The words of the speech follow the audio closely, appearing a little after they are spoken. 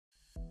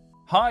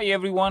Hi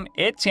everyone,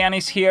 it's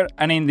Janis here,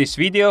 and in this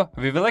video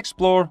we will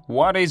explore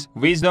what is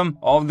wisdom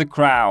of the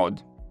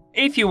crowd.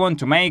 If you want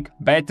to make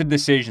better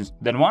decisions,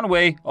 then one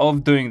way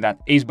of doing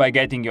that is by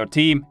getting your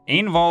team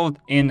involved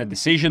in the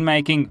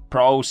decision-making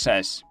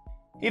process.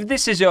 If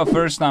this is your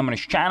first time on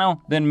this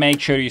channel, then make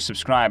sure you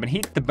subscribe and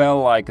hit the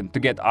bell icon to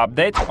get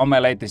updates on my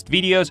latest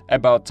videos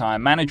about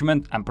time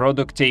management and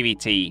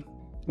productivity.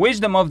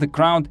 Wisdom of the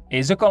crowd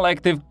is a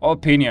collective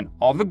opinion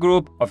of a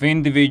group of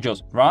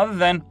individuals rather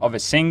than of a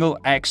single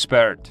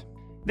expert.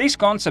 This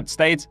concept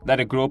states that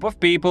a group of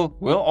people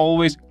will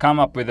always come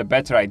up with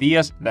better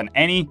ideas than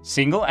any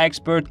single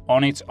expert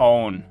on its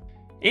own.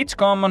 It's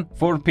common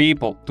for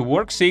people to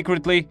work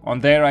secretly on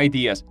their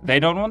ideas.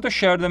 They don't want to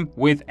share them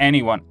with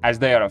anyone as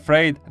they are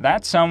afraid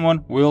that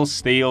someone will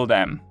steal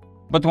them.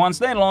 But once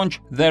they launch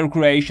their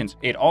creations,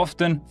 it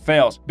often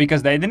fails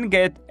because they didn't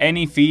get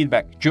any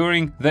feedback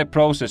during the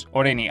process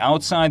or any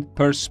outside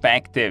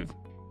perspective.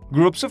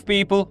 Groups of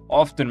people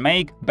often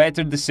make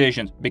better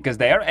decisions because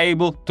they are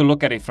able to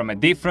look at it from a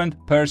different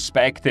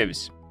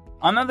perspectives.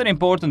 Another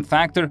important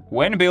factor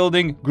when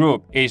building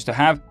group is to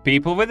have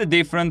people with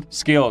different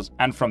skills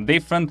and from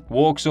different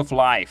walks of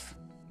life.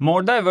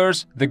 More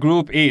diverse the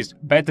group is,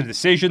 better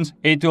decisions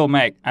it will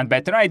make and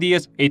better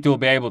ideas it will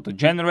be able to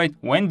generate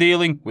when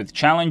dealing with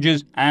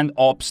challenges and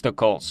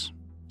obstacles.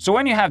 So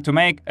when you have to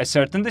make a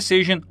certain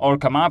decision or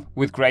come up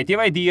with creative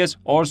ideas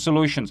or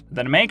solutions,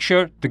 then make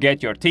sure to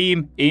get your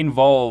team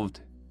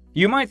involved.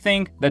 You might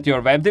think that your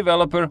web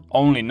developer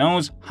only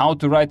knows how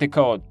to write a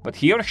code, but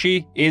he or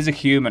she is a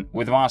human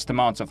with vast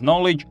amounts of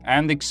knowledge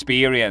and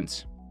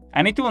experience.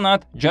 And it will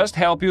not just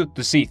help you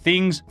to see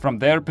things from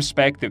their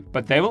perspective,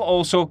 but they will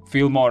also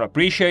feel more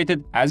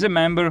appreciated as a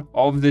member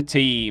of the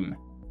team.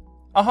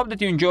 I hope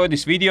that you enjoyed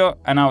this video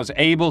and I was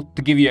able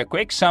to give you a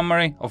quick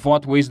summary of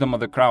what wisdom of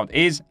the crowd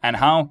is and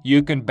how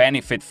you can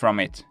benefit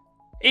from it.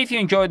 If you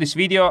enjoyed this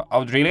video, I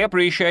would really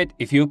appreciate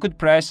if you could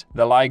press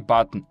the like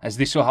button, as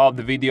this will help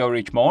the video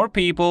reach more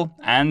people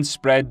and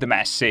spread the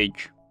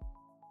message.